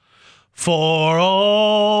For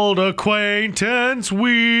old acquaintance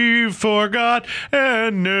we've forgot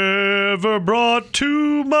and never brought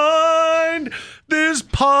to mind. This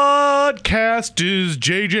podcast is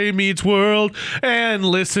JJ Meets World, and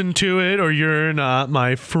listen to it or you're not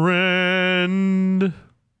my friend.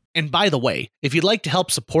 And by the way, if you'd like to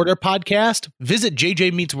help support our podcast, visit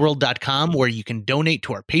jjmeetsworld.com where you can donate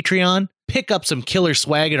to our Patreon, pick up some killer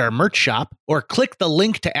swag at our merch shop, or click the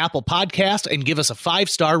link to Apple Podcast and give us a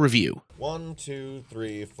 5-star review. 1, 2,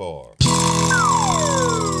 3, 4.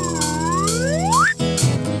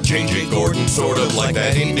 JJ Gordon, sort of like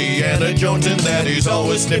that Indiana Jones, in that he's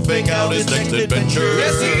always sniffing out his next adventure.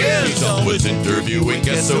 Yes, he is. He's always interviewing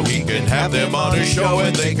guests so he can have them on his show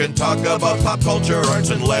and they can talk about pop culture, arts,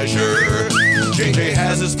 and leisure. JJ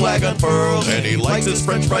has his flag unfurled and he likes his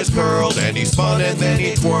french fries curled, and he's fun and then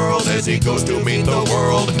he twirled as he goes to meet the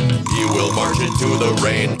world. He will march into the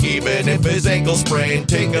rain even if his ankle sprained.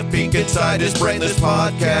 Take a peek inside his brain. This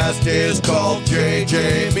podcast is called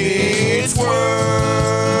JJ Meets World.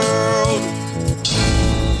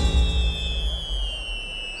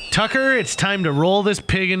 Tucker, it's time to roll this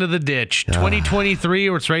pig into the ditch.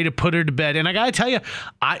 2023, it's ready to put her to bed. And I got to tell you,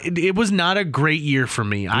 it was not a great year for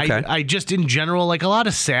me. Okay. I just, in general, like a lot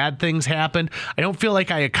of sad things happened. I don't feel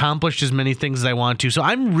like I accomplished as many things as I want to. So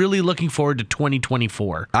I'm really looking forward to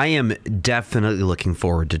 2024. I am definitely looking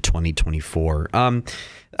forward to 2024.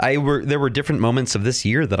 There were different moments of this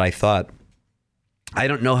year that I thought, I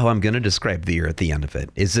don't know how I'm going to describe the year at the end of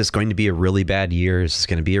it. Is this going to be a really bad year? Is this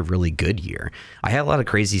going to be a really good year? I had a lot of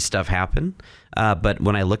crazy stuff happen, but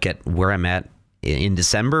when I look at where I'm at in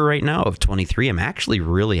December right now of 23, I'm actually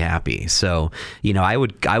really happy. So, I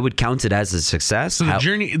would count it as a success. So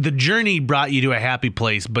the journey brought you to a happy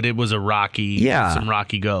place, but it was some rocky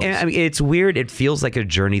goes. And, I mean, it's weird. It feels like a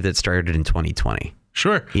journey that started in 2020.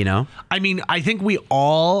 Sure. I mean, I think we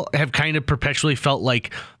all have kind of perpetually felt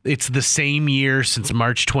like it's the same year since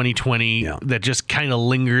March 2020 that just kind of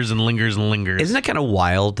lingers and lingers and lingers. Isn't it kind of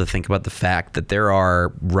wild to think about the fact that there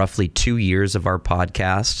are roughly 2 years of our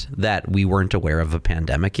podcast that we weren't aware of a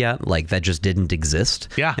pandemic yet? Like, that just didn't exist.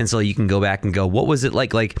 Yeah. And so you can go back and go, what was it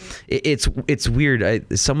like? Like, it's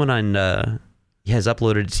weird. Someone has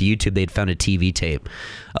uploaded it to YouTube. They'd found a TV tape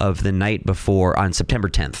of the night before on September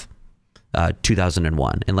 10th.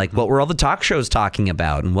 2001, and like, what were all the talk shows talking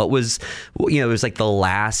about, and what was, it was like the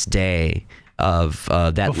last day of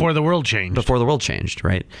that before the world changed,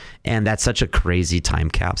 right? And that's such a crazy time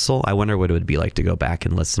capsule. I wonder what it would be like to go back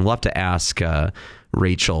and listen. We'll have to ask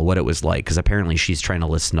Rachel what it was like, because apparently she's trying to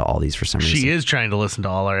listen to all these for some reason. She is trying to listen to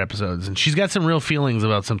all our episodes, and she's got some real feelings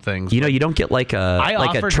about some things. You don't get like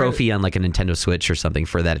a trophy on like a Nintendo Switch or something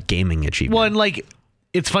for that gaming achievement. Well, and like,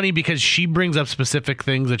 it's funny because she brings up specific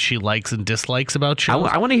things that she likes and dislikes about shows.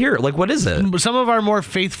 I want to hear it. Like, what is it? Some of our more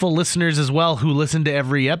faithful listeners as well, who listen to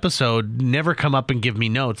every episode, never come up and give me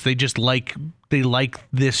notes. They just like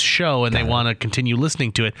this show and they want to continue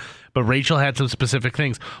listening to it. But Rachel had some specific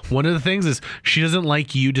things. One of the things is she doesn't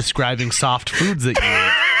like you describing soft foods that you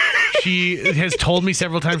eat. She has told me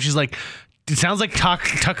several times, she's like, it sounds like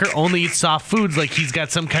Tucker only eats soft foods. Like he's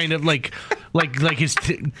got some kind of like his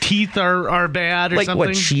teeth are bad or like something.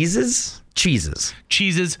 What,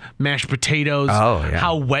 cheeses, mashed potatoes. Oh, yeah.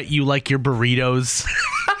 How wet you like your burritos.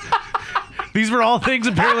 These were all things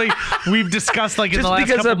apparently we've discussed like in the last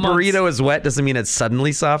couple months. Just because a burrito is wet doesn't mean it's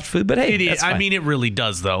suddenly soft food, but hey, it is. I mean, it really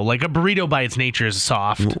does though. Like a burrito by its nature is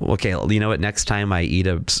soft. Okay, you know what? Next time I eat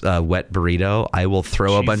a wet burrito, I will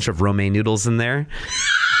throw a bunch of romaine noodles in there.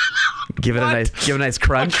 Give it a nice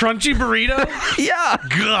crunch. A crunchy burrito? Yeah.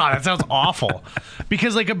 God, that sounds awful.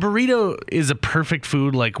 Because like a burrito is a perfect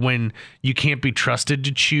food like when you can't be trusted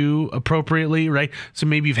to chew appropriately, right? So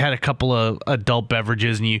maybe you've had a couple of adult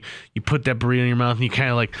beverages and you put that burrito in your mouth and you kind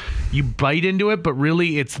of like, you bite into it, but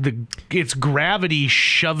really it's gravity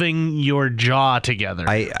shoving your jaw together.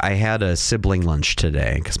 I had a sibling lunch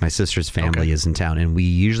today because my sister's family is in town, and we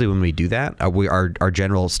usually, when we do that, our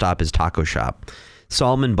general stop is taco shop.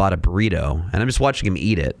 Solomon bought a burrito, and I'm just watching him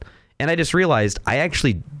eat it, and I just realized I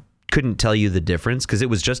actually couldn't tell you the difference because it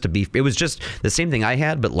was just a beef. It was just the same thing I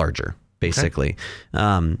had, but larger, basically.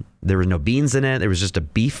 Okay. There were no beans in it. There was just a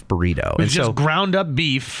beef burrito. It was just ground up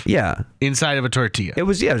beef inside of a tortilla. It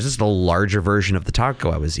was just a larger version of the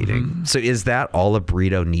taco I was eating. Mm-hmm. So is that all a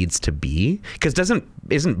burrito needs to be? Because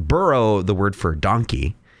isn't burro the word for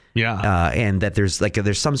donkey? Yeah. And that there's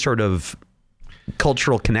some sort of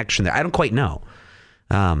cultural connection there. I don't quite know.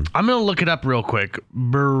 I'm going to look it up real quick.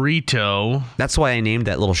 Burrito. That's why I named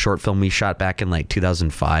that little short film we shot back in like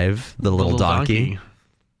 2005, The Little Donkey.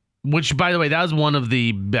 Which, by the way, that was one of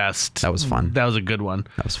the best. That was fun. That was a good one.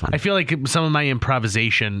 That was fun. I feel like some of my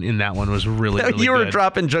improvisation in that one was really, really You were good.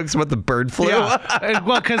 dropping jokes about the bird flu. Yeah.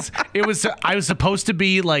 Well, because I was supposed to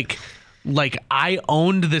be like I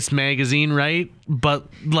owned this magazine, right? But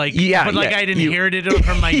I'd inherited it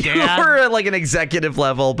from my dad. You were at like an executive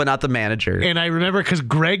level, but not the manager. And I remember because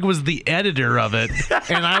Greg was the editor of it,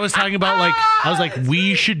 and I was talking about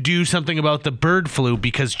we should do something about the bird flu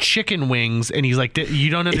because chicken wings. And he's like,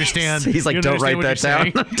 you don't understand. He's like, don't write that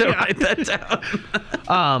down. Don't write that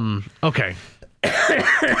down. Okay.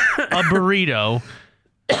 A burrito.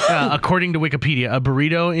 According to Wikipedia, a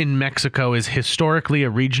burrito in Mexico is historically a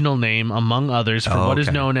regional name, among others, for what is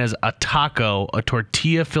known as a taco, a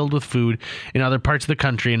tortilla filled with food in other parts of the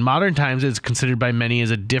country. In modern times, it is considered by many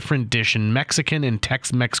as a different dish in Mexican and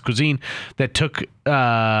Tex-Mex cuisine that took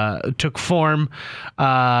form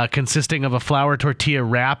consisting of a flour tortilla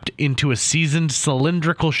wrapped into a seasoned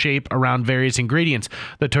cylindrical shape around various ingredients.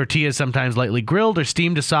 The tortilla is sometimes lightly grilled or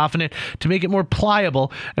steamed to soften it to make it more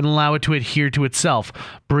pliable and allow it to adhere to itself.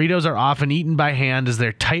 Burritos are often eaten by hand as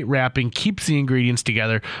their tight wrapping keeps the ingredients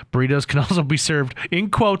together. Burritos can also be served, in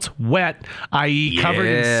quotes, wet, i.e. covered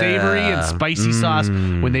in savory and spicy sauce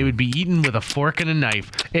when they would be eaten with a fork and a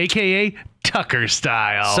knife, a.k.a. Tucker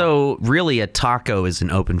style. So really a taco is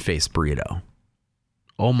an open-faced burrito.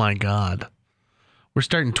 Oh my God. We're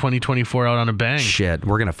starting 2024 out on a bang. Shit,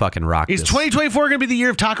 we're going to fucking rock this. Is 2024 going to be the year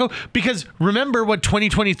of taco? Because remember what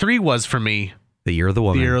 2023 was for me. The year of the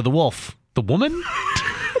woman. The year of the wolf. The woman?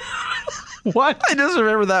 What? I just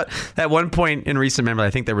remember that at one point in recent memory, I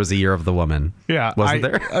think there was the year of the woman. Yeah. Wasn't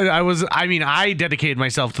there? I dedicated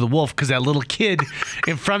myself to the wolf because that little kid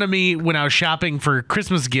in front of me when I was shopping for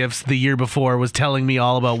Christmas gifts the year before was telling me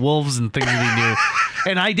all about wolves and things that he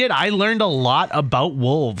knew. And I did. I learned a lot about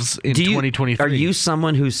wolves in 2023. Are you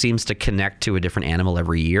someone who seems to connect to a different animal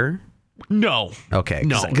every year? No. Okay.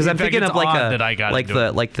 No. Because I'm thinking of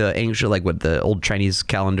the ancient, what the old Chinese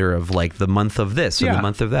calendar of like the month of this or the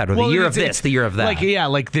month of that or the year of this, the year of that.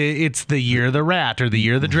 It's the year of the rat or the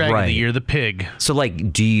year of the dragon, the year of the pig. So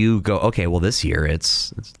like, do you go, okay, well this year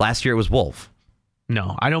it's last year it was wolf.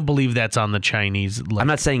 No, I don't believe that's on the Chinese. I'm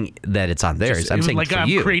not saying that it's on theirs. I'm saying for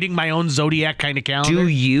you. I'm creating my own zodiac kind of calendar. Do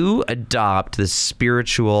you adopt the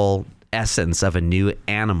spiritual essence of a new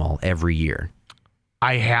animal every year?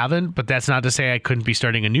 I haven't, but that's not to say I couldn't be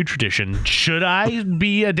starting a new tradition. Should I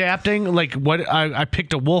be adapting? Like what? I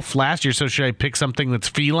picked a wolf last year, so should I pick something that's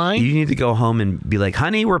feline? You need to go home and be like,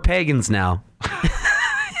 honey, we're pagans now.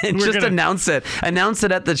 And announce it. Announce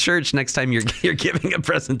it at the church next time you're giving a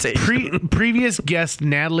presentation. Previous guest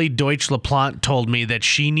Natalie Deutsch-LaPlante told me that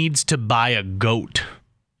she needs to buy a goat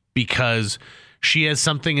because she has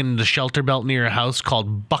something in the shelter belt near her house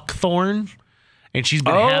called buckthorn. And she's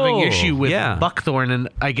been having issue with buckthorn, and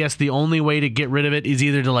I guess the only way to get rid of it is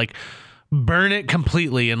either to like burn it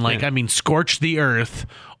completely and scorch the earth,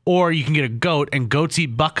 or you can get a goat, and goats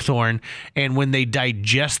eat buckthorn, and when they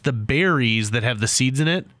digest the berries that have the seeds in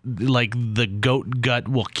it, like the goat gut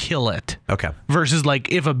will kill it. Okay. Versus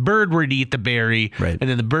like if a bird were to eat the berry right. and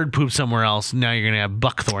then the bird poops somewhere else, now you're gonna have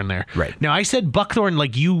buckthorn there. Right. Now I said buckthorn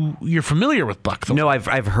like you're familiar with buckthorn. No, I've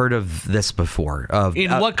heard of this before. In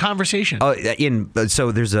what conversation?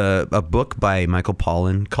 So there's a book by Michael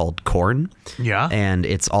Pollan called Corn. Yeah. And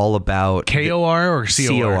it's all about K-O-R or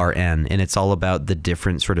C-O-R? C-O-R-N, and it's all about the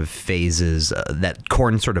different sort of phases that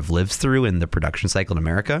corn sort of lives through in the production cycle in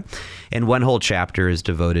America. And one whole chapter is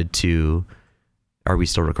devoted to. Are we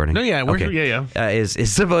still recording? No, yeah,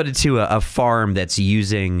 is devoted to a farm that's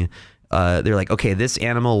using. They're like, okay, this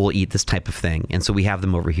animal will eat this type of thing, and so we have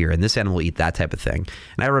them over here, and this animal will eat that type of thing.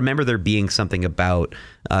 And I remember there being something about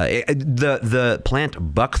the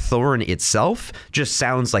plant buckthorn itself just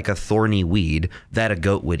sounds like a thorny weed that a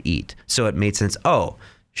goat would eat. So it made sense. Oh,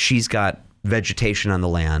 she's got vegetation on the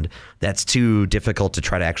land that's too difficult to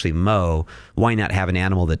try to actually mow. Why not have an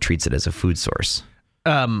animal that treats it as a food source?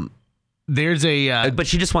 There's but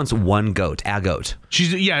she just wants one goat, a goat.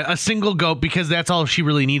 A single goat, because that's all she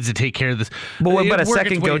really needs to take care of this. But a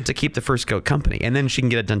second goat to keep the first goat company, and then she can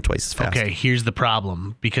get it done twice as fast. Okay, here's the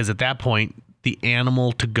problem, because at that point, the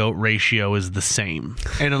animal to goat ratio is the same.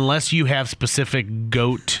 And unless you have specific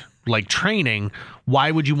goat like training, why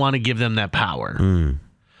would you want to give them that power?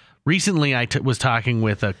 Recently, I was talking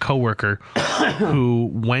with a coworker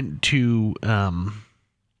who went to,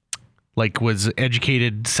 was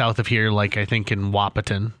educated south of here, I think in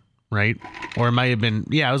Wahpeton, right? Or it might have been,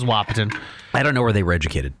 it was Wahpeton. I don't know where they were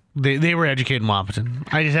educated. They were educated in Wahpeton.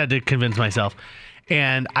 I just had to convince myself.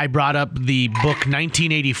 And I brought up the book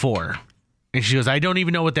 1984. And she goes, I don't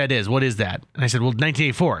even know what that is. What is that? And I said, well,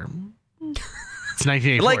 1984. It's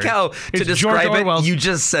 1984. Like how to It's George describe it, Orwell's- you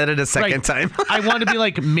just said it a second Right. time. I want to be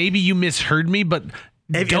like, maybe you misheard me, but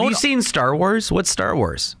Have you seen Star Wars? What's Star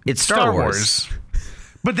Wars? It's Star Wars.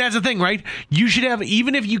 But that's the thing, right? You should have,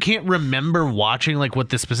 even if you can't remember watching like what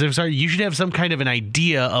the specifics are, you should have some kind of an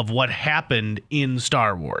idea of what happened in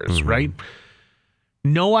Star Wars, right?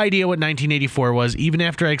 No idea what 1984 was. Even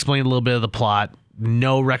after I explained a little bit of the plot,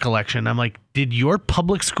 no recollection. I'm like, did your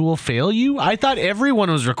public school fail you? I thought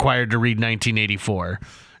everyone was required to read 1984.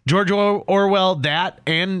 George Orwell, that,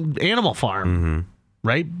 and Animal Farm,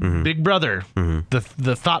 right? Big Brother,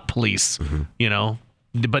 the thought police, you know.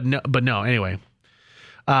 But no. Anyway,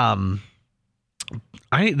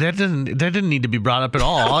 that didn't need to be brought up at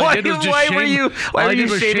all. All I did was just why shame- were you all I did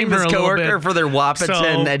was shaming shame her this a little coworker bit. for their Wapaton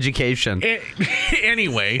So- education?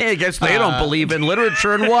 Anyway, I guess they don't believe in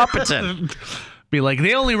literature in Wapaton. be like,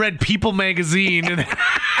 they only read People magazine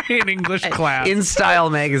in English class. In Style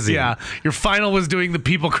magazine. Yeah, your final was doing the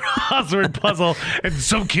People crossword puzzle, and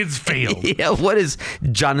some kids failed. Yeah, what is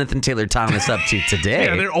Jonathan Taylor Thomas up to today?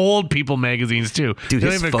 Yeah, they're old People magazines too. Dude, They're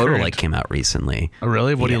not his even photo current. like came out recently. Oh,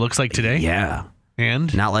 really? What he looks like today? Yeah.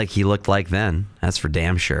 And Not like he looked like then. That's for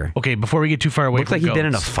damn sure. okay, before we get too far away Looked from like he'd been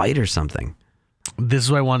in a goats, fight or something. this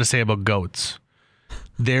is what I want to say about goats.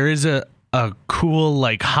 There is a cool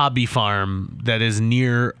like hobby farm that is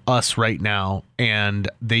near us right now, and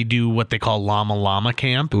they do what they call llama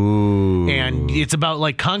camp. Ooh. And it's about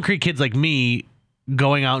like concrete kids like me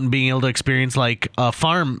going out and being able to experience like a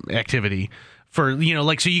farm activity for, you know,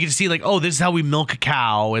 like, so you can see like, oh, this is how we milk a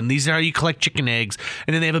cow, and these are how you collect chicken eggs,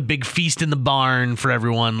 and then they have a big feast in the barn for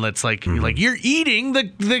everyone. That's like, like you're eating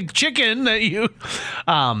the chicken that you,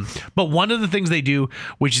 but one of the things they do,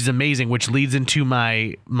 which is amazing, which leads into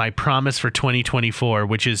my promise for 2024,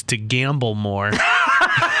 which is to gamble more,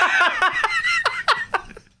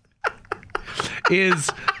 is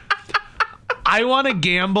I want to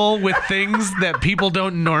gamble with things that people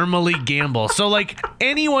don't normally gamble. So, like,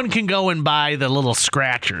 anyone can go and buy the little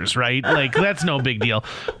scratchers, right? Like, that's no big deal.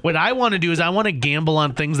 What I want to do is I want to gamble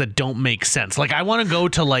on things that don't make sense. Like, I want to go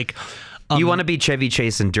to, like... you want to be Chevy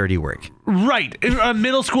Chase in Dirty Work. right, a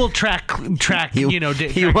middle school track, You track want field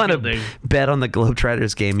to day. bet on the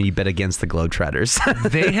Globetrotters game and you bet against the Globetrotters.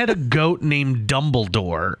 They had a goat named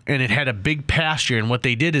Dumbledore, and it had a big pasture, and what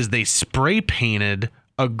they did is they spray painted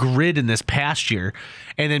a grid in this pasture,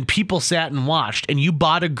 and then people sat and watched, and you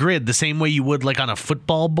bought a grid the same way you would like on a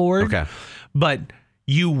football board. Okay. But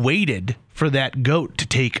you waited for that goat to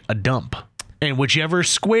take a dump, and whichever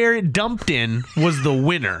square it dumped in was the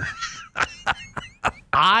winner.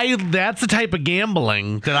 That's the type of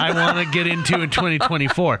gambling that I want to get into in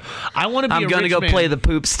 2024. I want to be I'm going to go play the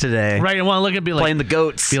poops today. right. I want to look at be like Playing the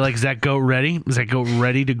goats. Be like, is that goat ready? Is that goat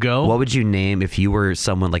ready to go? What would you name if you were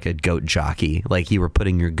someone like a goat jockey? Like you were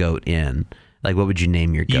putting your goat in. Like what would you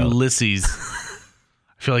name your goat? Ulysses.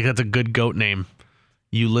 I feel like that's a good goat name.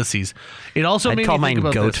 Ulysses. It also I'd made call me think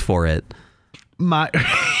mine about Goat this. for it. My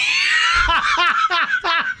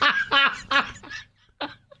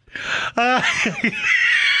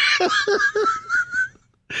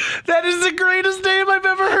that is the greatest name I've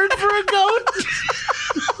ever heard for a goat.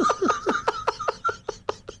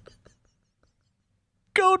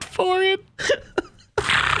 Goat for it.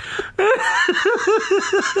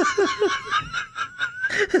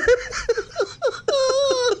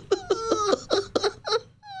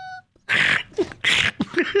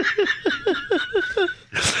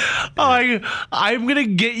 I'm gonna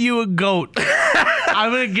get you a goat.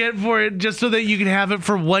 I'm gonna get for it just so that you can have it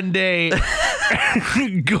for one day.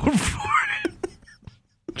 Go for it.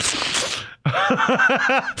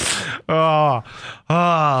 Oh.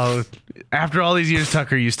 After all these years,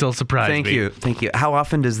 Tucker, you still surprise me. Thank you. How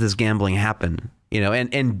often does this gambling happen? You know,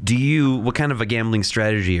 and do you, what kind of a gambling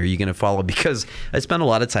strategy are you going to follow? Because I spent a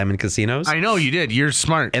lot of time in casinos. I know you did. You're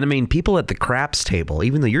smart. And I mean, people at the craps table,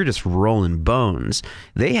 even though you're just rolling bones,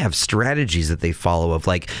 they have strategies that they follow of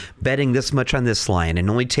like betting this much on this line and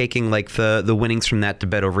only taking like the winnings from that to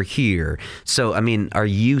bet over here. So, I mean, are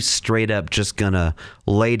you straight up just going to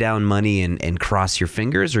lay down money and cross your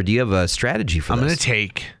fingers, or do you have a strategy for I'm this? going to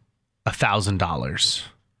take $1,000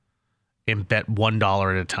 and bet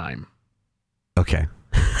 $1 at a time. Okay.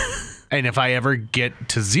 And if I ever get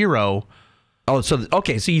to zero, Oh, so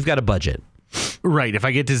you've got a budget. right, if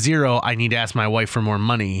I get to zero, I need to ask my wife for more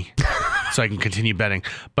money so I can continue betting.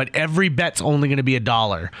 But every bet's only going to be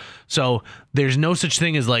 $1. So there's no such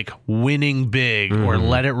thing as like winning big or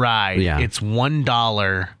let it ride. Yeah. It's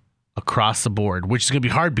 $1 across the board, which is going to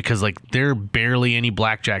be hard because like there are barely any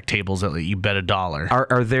blackjack tables that let you bet $1.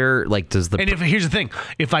 Are there like And here's the thing,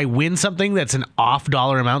 if I win something that's an off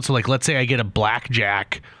dollar amount, so like let's say I get a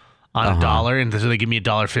blackjack on a dollar, and so they give me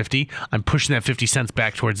 $1.50. I'm pushing that 50 cents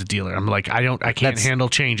back towards the dealer. I'm like, I can't handle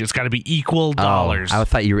change. It's got to be equal dollars. I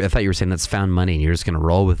thought you were saying that's found money and you're just going to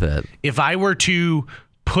roll with it. If I were to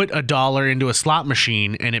put $1 into a slot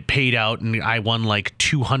machine and it paid out and I won like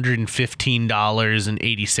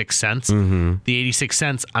 $215.86, the 86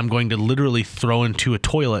 cents I'm going to literally throw into a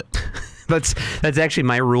toilet. That's actually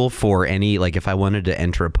my rule for any, like if I wanted to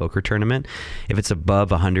enter a poker tournament, if it's above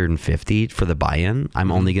 150 for the buy-in,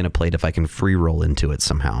 I'm only going to play it if I can free roll into it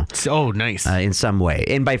somehow. Oh, nice. In some way.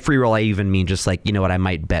 And by free roll, I even mean just like, you know what, I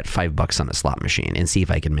might bet $5 on a slot machine and see if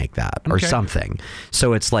I can make that or something.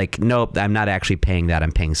 So it's like, nope, I'm not actually paying that.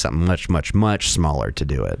 I'm paying something much, much, much smaller to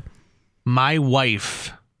do it. My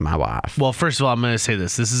wife. Well, first of all, I'm going to say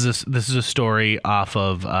this. This is a story off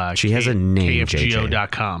of she has a name,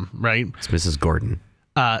 KFGO.com, right? It's Mrs. Gordon.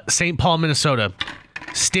 St. Paul, Minnesota.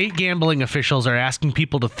 State gambling officials are asking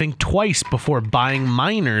people to think twice before buying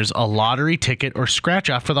minors a lottery ticket or scratch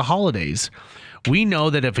off for the holidays. We know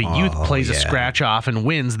that if a youth plays a scratch off and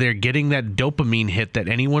wins, they're getting that dopamine hit that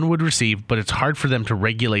anyone would receive, but it's hard for them to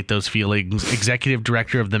regulate those feelings. Executive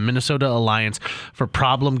Director of the Minnesota Alliance for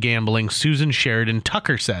Problem Gambling, Susan Sheridan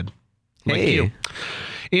Tucker said. Like you.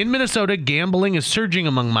 In Minnesota, gambling is surging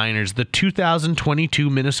among minors. The 2022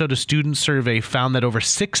 Minnesota Student Survey found that over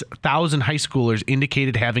 6,000 high schoolers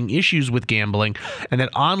indicated having issues with gambling and that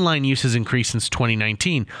online use has increased since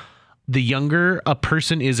 2019. The younger a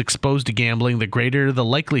person is exposed to gambling, the greater the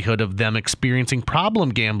likelihood of them experiencing problem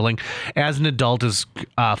gambling as an adult is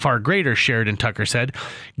far greater, Sheridan Tucker said.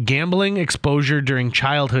 Gambling exposure during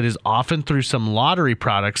childhood is often through some lottery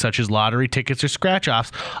products, such as lottery tickets or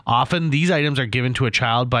scratch-offs. Often, these items are given to a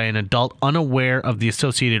child by an adult unaware of the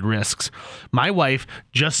associated risks. My wife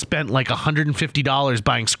just spent like $150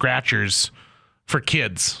 buying scratchers for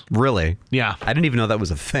kids. Really? Yeah. I didn't even know that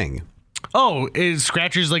was a thing. Oh, is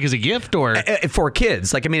scratchers like as a gift or for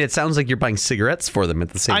kids? Like, I mean, it sounds like you're buying cigarettes for them at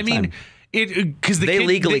the same time. I mean, because they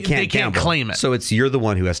legally can't gamble. Claim it. So you're the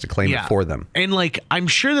one who has to claim it for them. And like, I'm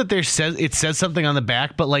sure that it says something on the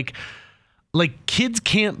back, but like kids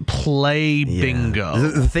can't play bingo.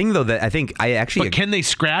 The thing though that I think but can they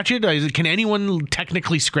scratch it? Can anyone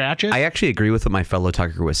technically scratch it? I actually agree with what my fellow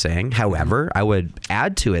Tucker was saying. However, I would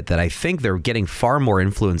add to it that I think they're getting far more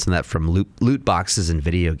influence in that from loot boxes and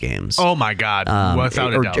video games. Oh my God,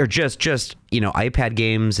 without a doubt. Or just iPad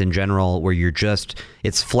games in general, where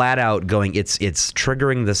it's flat out going, it's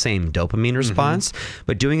triggering the same dopamine response,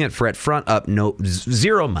 but doing it for at front up,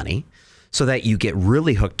 zero money. So that you get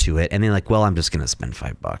really hooked to it, and then like, well, I'm just going to spend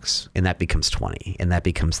 $5, and that becomes 20, and that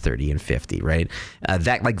becomes 30 and 50, right?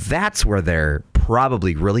 That's where they're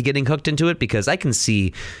probably really getting hooked into it, because I can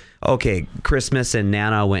see, okay, Christmas and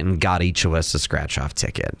Nana went and got each of us a scratch-off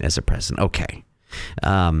ticket as a present. Okay,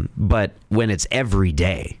 but when it's every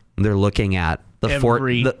day, they're looking at the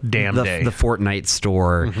Fortnite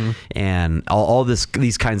store and all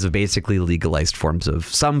these kinds of basically legalized forms of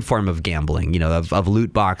some form of gambling, of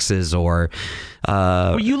loot boxes or.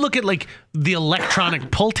 Well, you look at like the electronic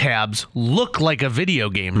pull tabs look like a video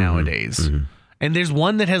game nowadays. And there's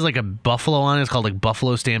one that has like a buffalo on it. It's called like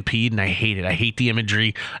Buffalo Stampede, and I hate it. I hate the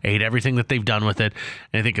imagery. I hate everything that they've done with it,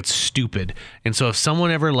 and I think it's stupid. And so if someone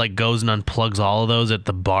ever like goes and unplugs all of those at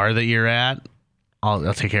the bar that you're at,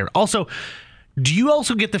 I'll take care of it. Also, do you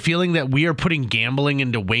also get the feeling that we are putting gambling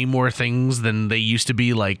into way more things than they used to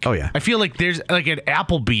be? Like, oh yeah, I feel like there's like at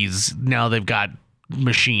Applebee's now they've got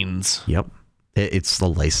machines. Yep. It's the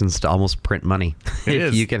license to almost print money.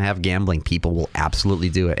 If you can have gambling, people will absolutely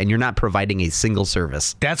do it. And you're not providing a single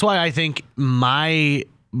service. That's why I think my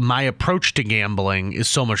approach to gambling is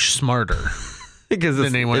so much smarter. Because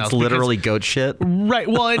it's literally goat shit. Right.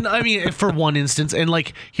 Well, and I mean, for one instance, and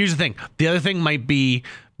like, here's the thing. The other thing might be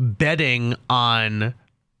betting on,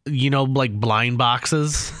 like blind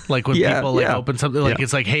boxes. Like when people open something, like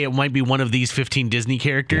it's like, hey, it might be one of these 15 Disney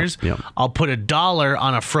characters. I'll put $1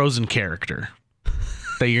 on a Frozen character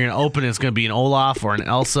that you're going to open. It's going to be an Olaf or an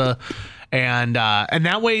Elsa. And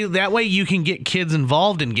that way you can get kids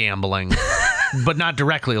involved in gambling, but not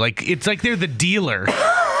directly. Like, it's like they're the dealer.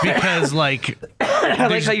 Because, like... I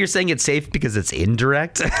like how you're saying it's safe because it's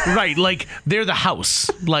indirect. Right, like, they're the house.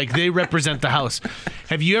 Like, they represent the house.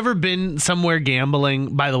 Have you ever been somewhere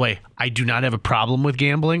gambling? By the way, I do not have a problem with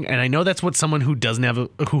gambling, and I know that's what someone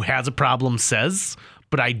who has a problem says,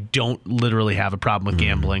 but I don't literally have a problem with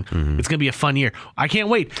gambling. It's going to be a fun year. I can't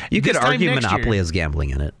wait. You could argue Monopoly has gambling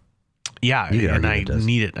in it. Yeah, and I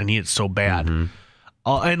need it. I need it so bad.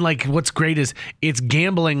 And like, what's great is it's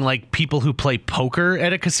gambling like people who play poker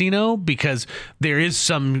at a casino, because there is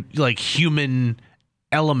some like human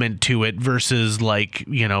element to it versus like,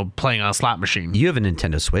 playing on a slot machine. You have a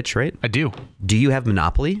Nintendo Switch, right? I do. Do you have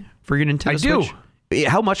Monopoly for your Nintendo Switch? do.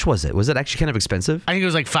 How much was it? Was it actually kind of expensive? I think it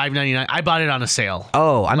was like $5.99. I bought it on a sale.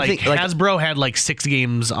 Oh, I'm like thinking Hasbro had like 6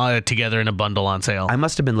 games together in a bundle on sale. I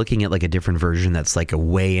must have been looking at like a different version that's like a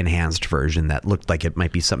way enhanced version that looked like it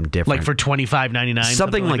might be something different. Like for $25.99.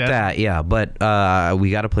 Something like that, yeah. But we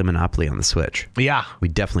got to play Monopoly on the Switch. Yeah. We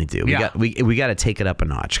definitely do. Yeah. We got to take it up a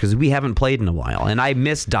notch because we haven't played in a while, and I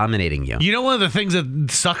miss dominating you. You know, one of the things that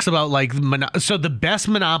sucks about like so the best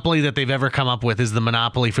Monopoly that they've ever come up with is the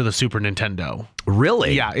Monopoly for the Super Nintendo.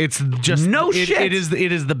 Really? Yeah, it's just shit.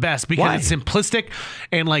 It is the best because Why? it's simplistic,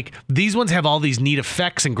 and like these ones have all these neat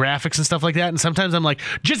effects and graphics and stuff like that. And sometimes I'm like,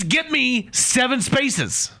 just get me 7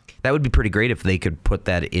 spaces. That would be pretty great if they could put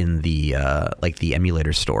that in the like the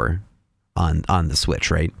emulator store on the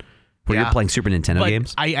Switch, right? Where you're playing Super Nintendo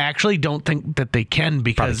games. I actually don't think that they can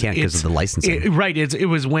because Probably can't because of the licensing. Right. It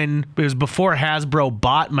was before Hasbro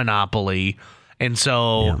bought Monopoly. And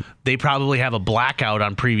so they probably have a blackout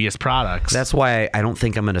on previous products. That's why I don't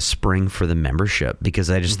think I'm going to spring for the membership because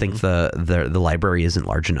I just think the library isn't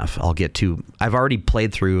large enough. I've already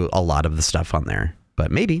played through a lot of the stuff on there, but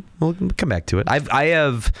maybe we'll come back to it. I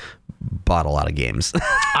have bought a lot of games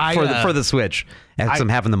for the Switch. I'm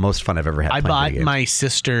having the most fun I've ever had. I bought my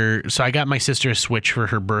sister. So I got my sister a Switch for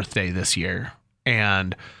her birthday this year,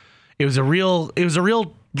 and it was a real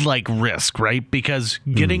like risk, right? Because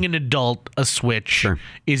getting an adult a Switch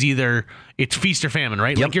is either it's feast or famine,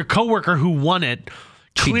 right? Yep. Like your coworker who won it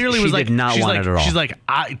clearly she was like, did not want it at all. She's like,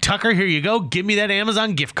 Tucker, here you go. Give me that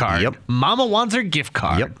Amazon gift card. Yep. Mama wants her gift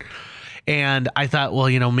card. Yep. And I thought, well,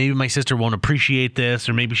 maybe my sister won't appreciate this,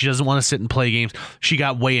 or maybe she doesn't want to sit and play games. She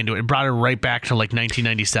got way into it. It brought her right back to like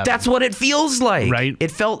 1997. That's what it feels like, right?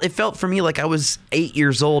 It felt for me like I was 8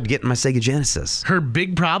 years old getting my Sega Genesis. Her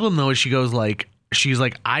big problem though is she's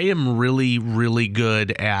like, I am really, really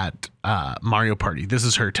good at Mario Party. This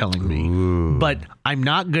is her telling me, but I'm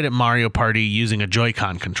not good at Mario Party using a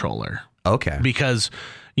Joy-Con controller. Okay, because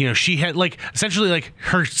she had like essentially like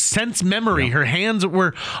her sense memory, her hands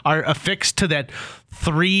are affixed to that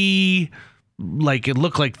 3, like it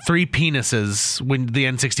looked like 3 penises when the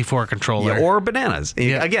N64 controller, or bananas.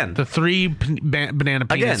 Again, the 3 banana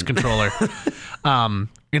penis controller.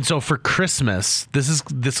 And so for Christmas,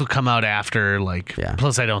 this will come out after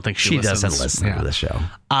plus I don't think she doesn't listen to the show.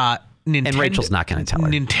 And Rachel's not going to tell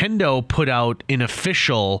her. Nintendo put out an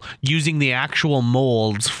official, using the actual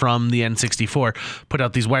molds from the N64, put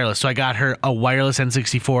out these wireless. So I got her a wireless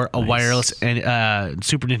N64, a wireless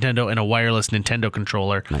Super Nintendo, and a wireless Nintendo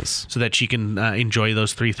controller. Nice. So that she can enjoy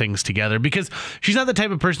those 3 things together. Because she's not the type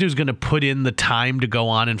of person who's going to put in the time to go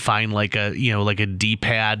on and find like a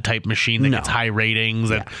D-pad type machine that gets high ratings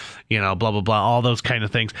and blah, blah, blah, all those kind of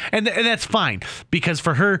things. And that's fine. Because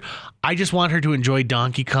for her, I just want her to enjoy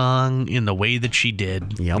Donkey Kong in the way that she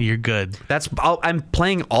did. Yep. You're good. I'm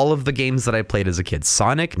playing all of the games that I played as a kid.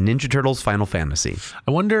 Sonic, Ninja Turtles, Final Fantasy.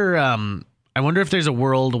 I wonder if there's a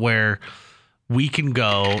world where we can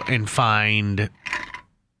go and find,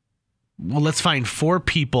 let's find 4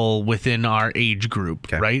 people within our age group,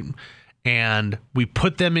 right? And we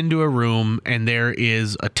put them into a room and there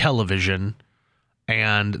is a television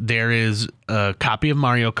and there is a copy of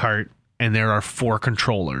Mario Kart and there are 4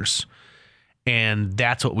 controllers. And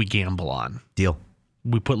that's what we gamble on. Deal.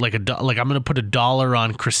 We put I'm going to put $1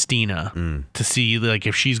 on Christina to see like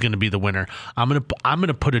if she's going to be the winner. I'm going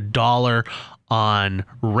to put $1 on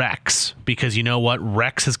Rex because you know what?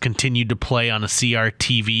 Rex has continued to play on a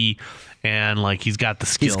CRTV and like he's got the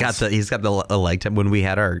skills. He's got the leg time. When we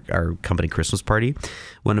had our company Christmas party,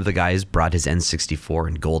 one of the guys brought his N64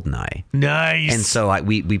 and GoldenEye. Nice. And so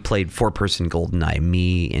we played 4-person GoldenEye,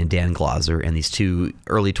 me and Dan Glauser and these 2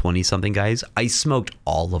 early 20-something guys. I smoked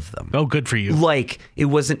all of them. Oh, good for you. Like I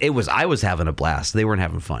was having a blast. They weren't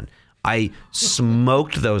having fun. I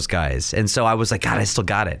smoked those guys. And so I was like, God, I still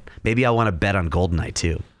got it. Maybe I want to bet on GoldenEye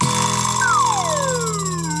too.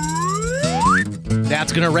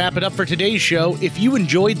 That's going to wrap it up for today's show. If you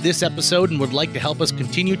enjoyed this episode and would like to help us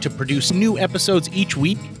continue to produce new episodes each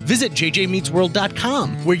week, visit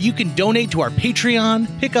jjmeetsworld.com, where you can donate to our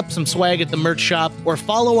Patreon, pick up some swag at the merch shop, or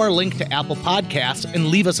follow our link to Apple Podcasts and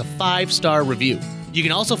leave us a 5-star review. You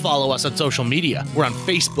can also follow us on social media. We're on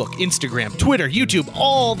Facebook, Instagram, Twitter, YouTube,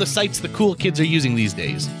 all the sites the cool kids are using these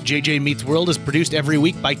days. JJ Meets World is produced every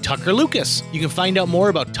week by Tucker Lucas. You can find out more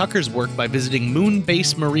about Tucker's work by visiting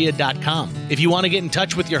moonbasemaria.com. If you want to get in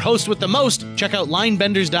touch with your host with the most, check out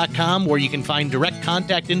linebenders.com, where you can find direct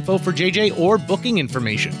contact info for JJ or booking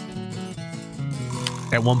information.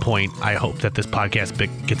 At one point, I hope that this podcast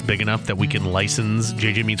gets big enough that we can license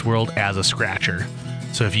JJ Meets World as a scratcher.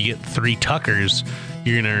 So if you get 3 Tuckers,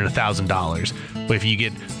 you're going to earn $1,000. But if you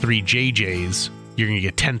get 3 JJs, you're going to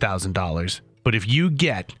get $10,000. But if you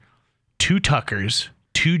get 2 Tuckers,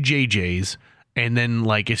 2 JJs, and then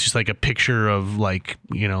like it's just like a picture of like,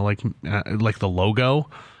 you know, like the logo,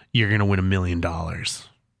 you're going to win $1 million.